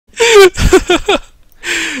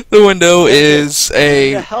The window is I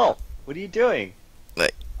need a help. What are you doing?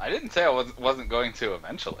 like I didn't say I wasn't going to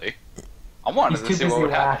eventually. I wanted He's to too see busy what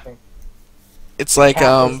would happen. laughing. it's like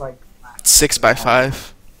Cat was like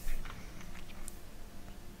 6x5.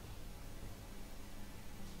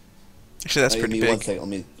 Actually, that's pretty Give me 1 big.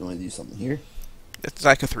 second. Let me do something here. It's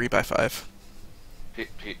like a 3x5.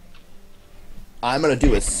 Pete, I'm gonna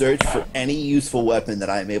do a search for any useful weapon that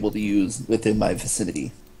I'm able to use within my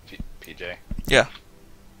vicinity. PJ. Yeah.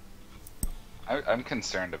 I'm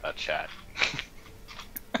concerned about chat.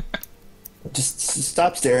 Just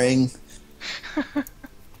stop staring.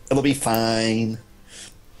 It'll be fine.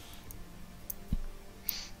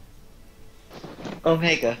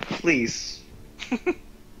 Omega, please.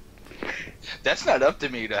 That's not up to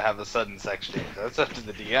me to have a sudden sex change. That's up to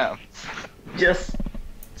the DM. Just.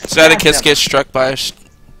 Sadicus smash gets struck by a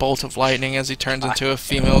bolt of lightning as he turns into a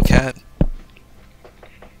female cat.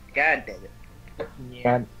 God damn it.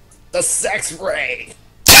 yeah. The sex ray.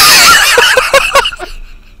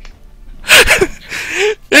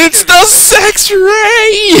 It's the sex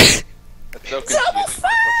ray! That's so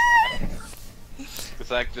confusing. It's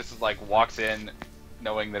like just like walks in,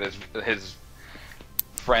 knowing that his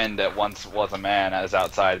friend that once was a man is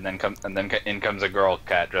outside, and then in comes a girl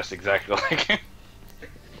cat dressed exactly like him.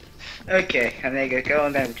 Okay, Omega, go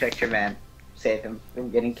and then protect your man. Save him from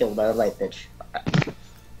getting killed by a light bitch.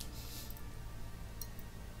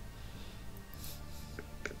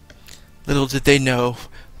 Little did they know,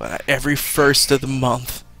 but every first of the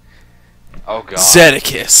month, Oh god.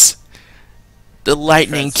 Zedicus, the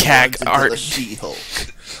lightning cat Transforms into art, the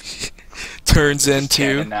She-Hulk. turns Canon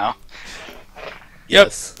into. now. Yep.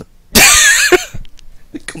 Yes.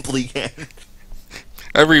 Complete canon.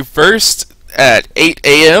 Every first at 8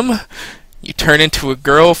 a.m., you turn into a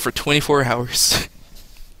girl for 24 hours.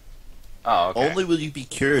 Oh, okay. Only will you be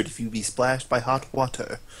cured if you be splashed by hot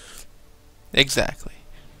water. Exactly.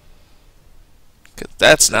 'Cause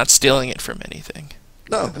that's not stealing it from anything.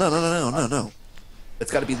 No.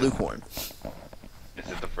 It's got to be lukewarm. Is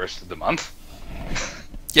it the first of the month?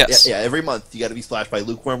 Yes. Yeah, every month you got to be splashed by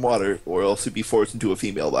lukewarm water, or else you'd be forced into a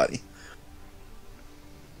female body.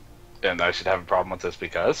 And I should have a problem with this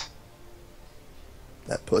because?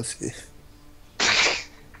 That pussy.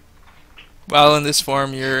 While in this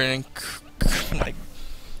form, you're in. Like,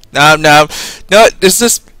 no. Is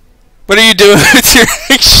this? What are you doing with your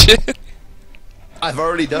action? I've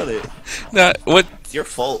already done it. No. What? It's your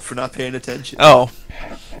fault for not paying attention. Oh.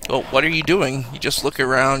 Well, what are you doing? You just look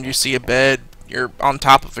around. You see a bed. You're on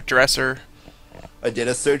top of a dresser. I did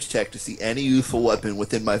a search check to see any useful weapon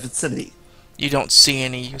within my vicinity. You don't see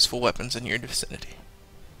any useful weapons in your vicinity.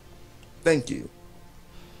 Thank you.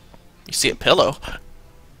 You see a pillow.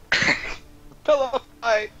 Pillow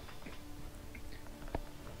fight!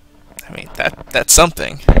 I mean, that's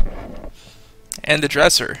something. And the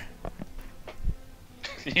dresser.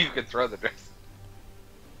 You could throw the dress.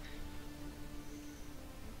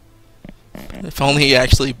 If only he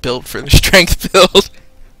actually built for the strength build.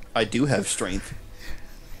 I do have strength.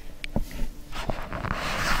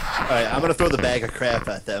 Alright, I'm gonna throw the bag of crap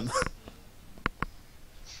at them.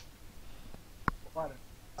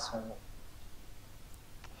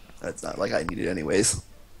 That's not like I need it anyways.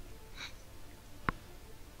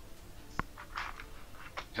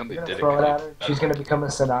 You only You're did gonna it throw it at 'cause her. She's gonna become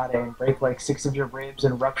a Sonata and break like 6 of your ribs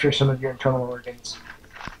and rupture some of your internal organs.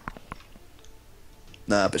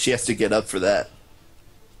 Nah, but she has to get up for that.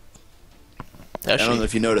 I don't know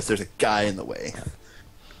if you noticed, there's a guy in the way.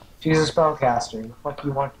 She's a spellcaster. The fuck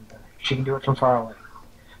you want from her? She can do it from far away.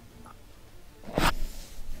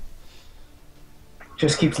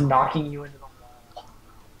 Just keeps knocking you into the wall.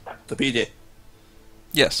 So PJ,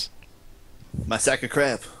 Yes. my sack of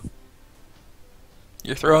crap.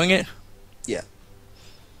 You're throwing it? Yeah.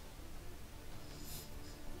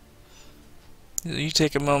 You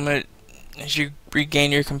take a moment as you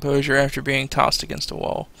regain your composure after being tossed against a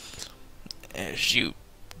wall. As you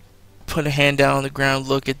put a hand down on the ground,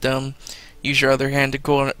 look at them, use your other hand to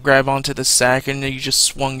go and grab onto the sack, and then you just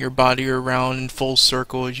swung your body around in full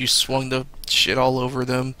circle as you swung the shit all over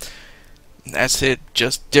them. That's it.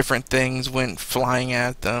 Just different things went flying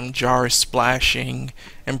at them, jars splashing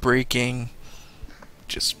and breaking,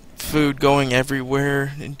 just food going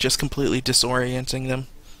everywhere, and just completely disorienting them.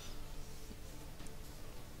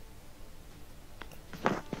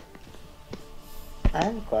 I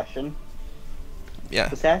have a question. Yeah.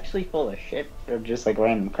 Was it actually full of shit or just like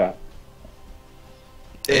random crap?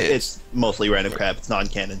 It's mostly random crap. It's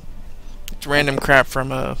non-canon. It's random crap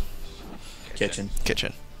from a Kitchen.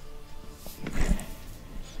 kitchen.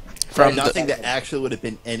 From nothing that actually would have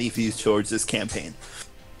been any of use towards this campaign.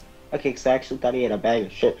 Okay, because I actually thought he had a bag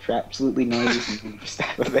of shit for absolutely no reason. Just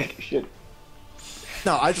have a bag of shit.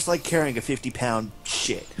 No, I just like carrying a 50-pound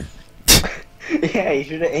shit. Yeah, you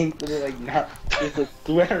should have aimed for the, like, not just like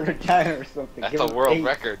 200 times or something. That's Give a him world 8.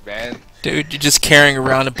 record, man. Dude, you're just carrying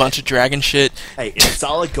around a bunch of dragon shit. Hey, it's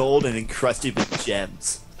solid gold and encrusted with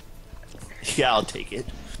gems. Yeah, I'll take it.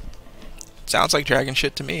 Sounds like dragon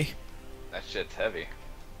shit to me. That shit's heavy.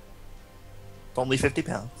 It's only 50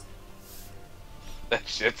 pounds. That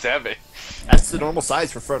shit's heavy. That's the normal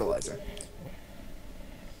size for fertilizer.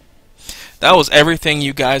 That was everything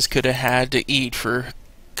you guys could have had to eat for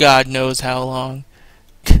God knows how long.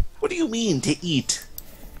 What do you mean, to eat?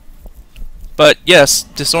 But yes,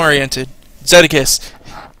 disoriented. Zedicus.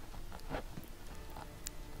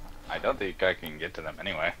 I don't think I can get to them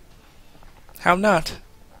anyway. How not?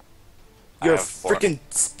 Your I have 4. freaking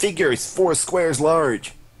figure is 4 squares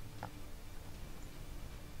large.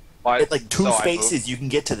 What? At like 2 So I spaces, you can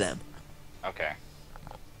get to them. move? Okay.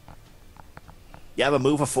 You have a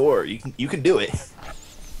move of 4. You can do it.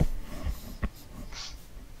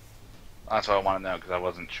 That's what I want to know, because I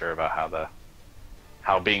wasn't sure about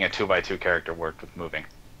how being a 2x2 character worked with moving.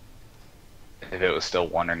 If it was still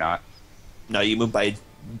 1 or not. No, you move by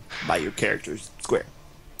your character's square.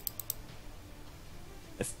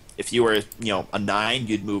 If you were, a 9,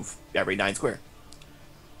 you'd move every 9 square.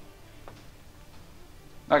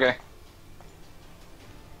 Okay.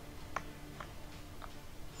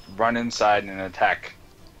 Run inside and attack.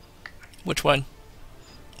 Which one?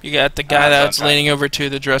 You got the guy that's Sunshine. leaning over to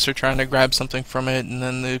the dresser trying to grab something from it, and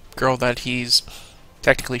then the girl that he's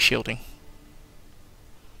technically shielding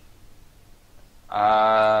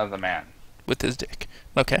The man. with his dick.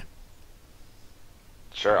 Okay.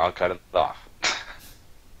 Sure, I'll cut it off.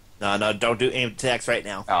 No, don't do aim attacks right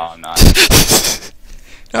now. Oh, no.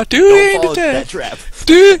 Now do Don't aimed fall into that attack. trap.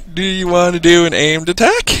 Do you want to do an aimed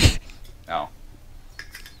attack? No.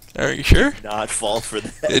 Are you sure? Not fall for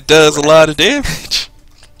that. It does a lot of damage.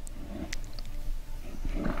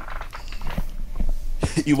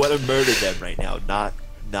 You want to murder them right now, not.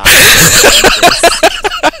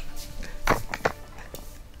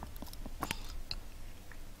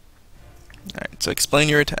 Alright, so explain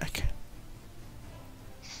your attack.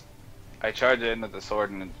 I charge in with the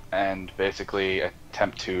sword and basically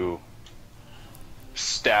attempt to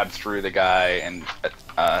stab through the guy and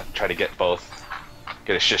try to get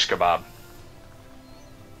a shish kebab.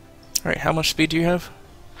 Alright, how much speed do you have?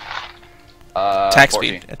 Attack Attack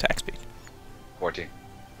 14. speed. Attack speed. 14.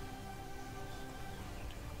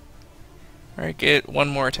 Alright, get one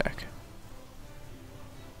more attack.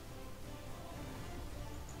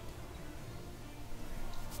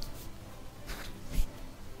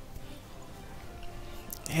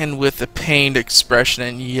 And with a pained expression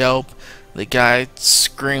and yelp, the guy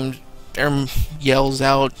screams or yells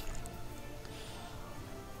out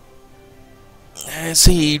as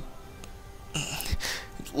he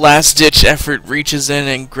last ditch effort reaches in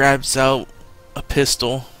and grabs out a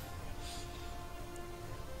pistol.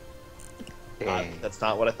 That's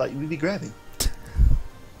not what I thought you would be grabbing.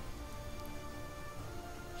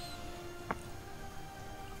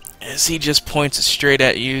 As he just points it straight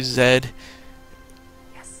at you, Zed.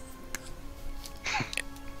 Yes.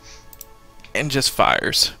 And just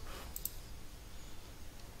fires.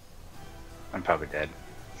 I'm probably dead.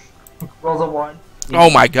 Rolls a 1.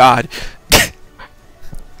 Oh my god.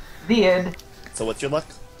 The end. So what's your luck?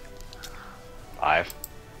 5.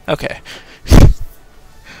 Okay.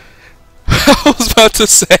 I was about to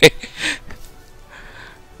say.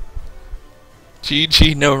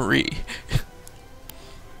 GG no re.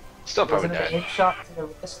 Still probably Wasn't it an dead. 8 shot to the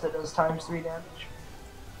wrist that does times 3 damage?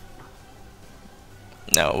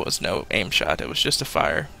 No, it was no aim shot. It was just a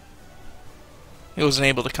fire. He wasn't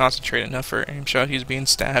able to concentrate enough for an aim shot. He was being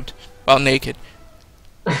stabbed while naked.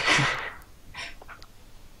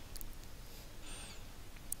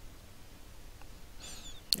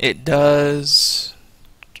 It does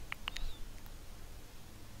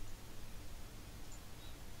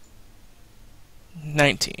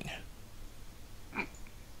 19.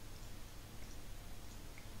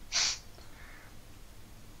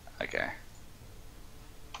 Okay.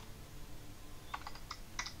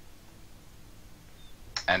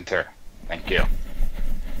 Enter. Thank you.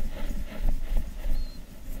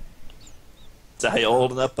 So how you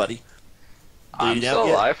holding up, buddy? I'm Bleeding out still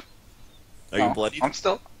yet? alive. Are No, you bloody? I'm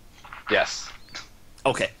still. Yes.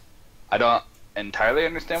 Okay. I don't entirely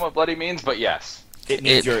understand what bloody means, but yes. It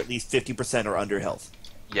means It- you're at least 50% or under health.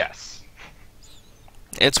 Yes.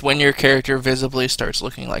 It's when your character visibly starts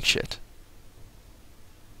looking like shit.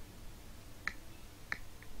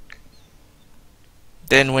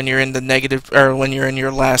 Then when you're in the negative, or when you're in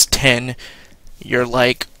your last 10, you're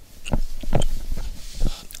like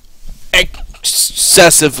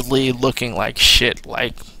excessively looking like shit,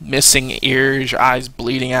 like missing ears, eyes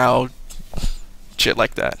bleeding out, shit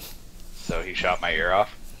like that. So he shot my ear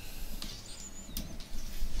off.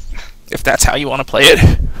 If that's how you want to play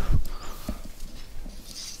it.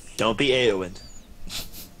 Don't be AO'd.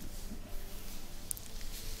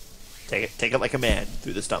 Take it like a man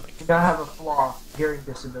through the stomach. You gotta have a flaw, hearing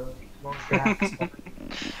disability. As long as you have this stuff.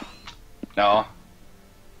 No.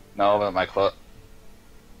 No, but my What'd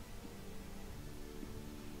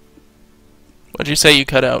you say you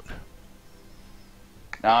cut out?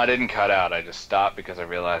 No, I didn't cut out. I just stopped because I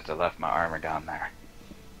realized I left my armor down there.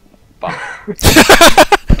 Fuck.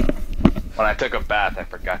 When I took a bath, I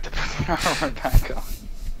forgot to put the armor back on.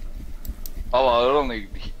 Oh, well, it only...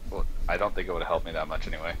 Well, I don't think it would have helped me that much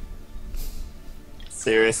anyway.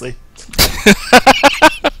 Seriously?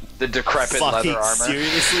 The decrepit Fucking leather armor.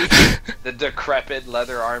 seriously? The decrepit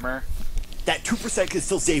leather armor. That 2% can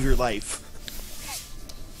still save your life.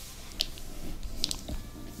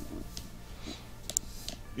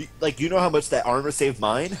 Like, you know how much that armor saved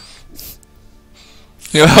mine?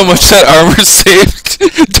 You know how much that armor saved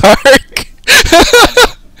Dark?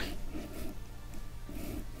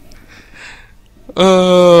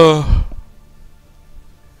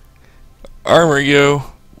 Armor, yo.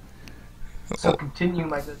 So continuing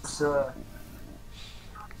like this,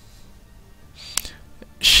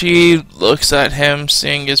 She looks at him,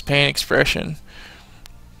 seeing his pain expression.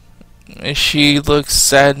 She looks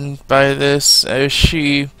saddened by this as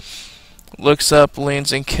she looks up,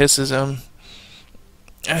 leans, and kisses him.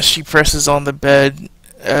 As she presses on the bed,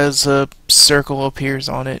 as a circle appears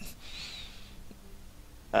on it.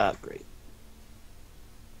 Ah, great.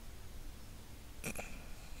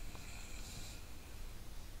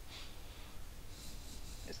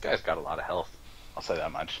 This guy's got a lot of health. I'll say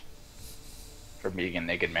that much. For being a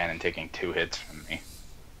naked man and taking 2 hits from me.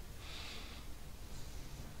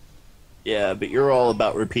 Yeah, but you're all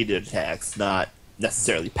about repeated attacks, not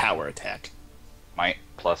necessarily power attack. Might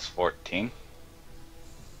plus 14.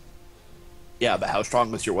 Yeah, but how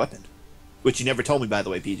strong was your weapon? Which you never told me, by the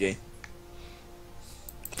way, PJ.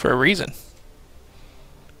 For a reason.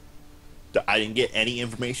 I didn't get any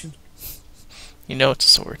information? You know it's a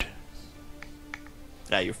sword.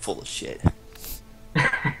 Nah, you're full of shit.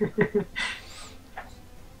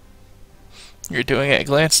 You're doing it at a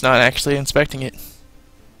glance, not actually inspecting it.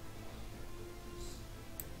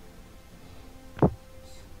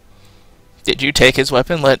 Did you take his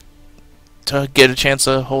weapon, to get a chance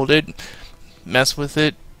to hold it, mess with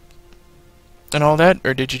it, and all that,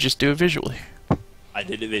 or did you just do it visually? I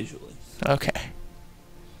did it visually. Okay.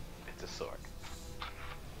 It's a sword.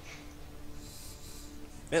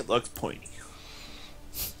 It looks pointy.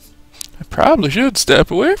 I probably should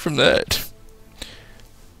step away from that.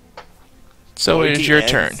 So it is your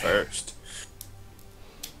turn. First.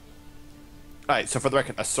 Alright, so for the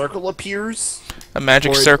record, a circle appears. A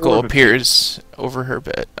magic Or an circle orb appears over her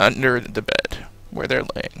bed, under the bed, where they're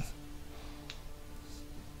laying.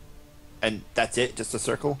 And that's it? Just a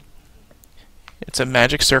circle? It's a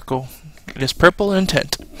magic circle. It is purple in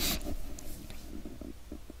tint.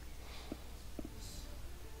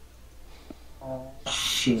 oh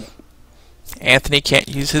shit. Anthony can't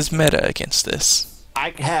use his meta against this.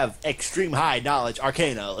 I have extreme high knowledge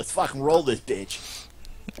arcana. Let's fucking roll this bitch.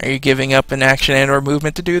 Are you giving up an action and or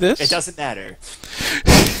movement to do this? It doesn't matter.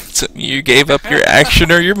 So you gave up your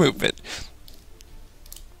action or your movement.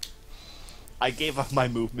 I gave up my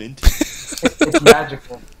movement. It's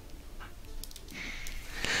magical.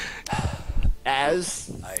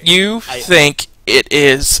 As You think it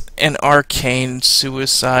is an arcane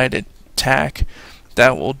suicide attack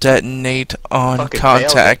that will detonate on Fucking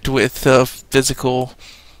contact with a physical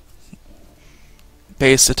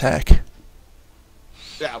base attack.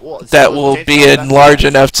 yeah, well, That so will James be Bond, that's large the-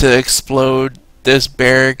 enough to explode this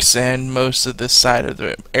barracks and most of this side of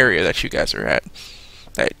the area that you guys are at.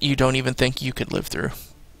 That you don't even think you could live through.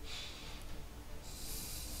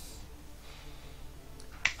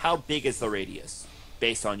 How big is the radius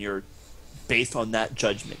based on that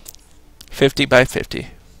judgment? 50 by 50.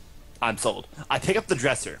 I'm sold. I pick up the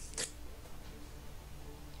dresser.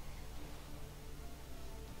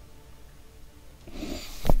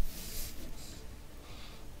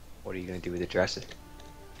 What are you gonna do with the dresser?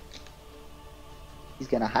 He's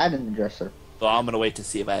gonna hide in the dresser. So I'm gonna wait to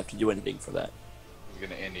see if I have to do anything for that. He's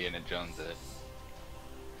gonna Indiana Jones it.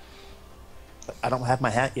 I don't have my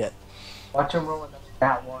hat yet. Watch him roll another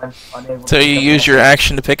that one. Unable So to you pick up use the- your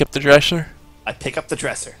action to pick up the dresser? I pick up the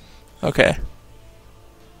dresser. Okay.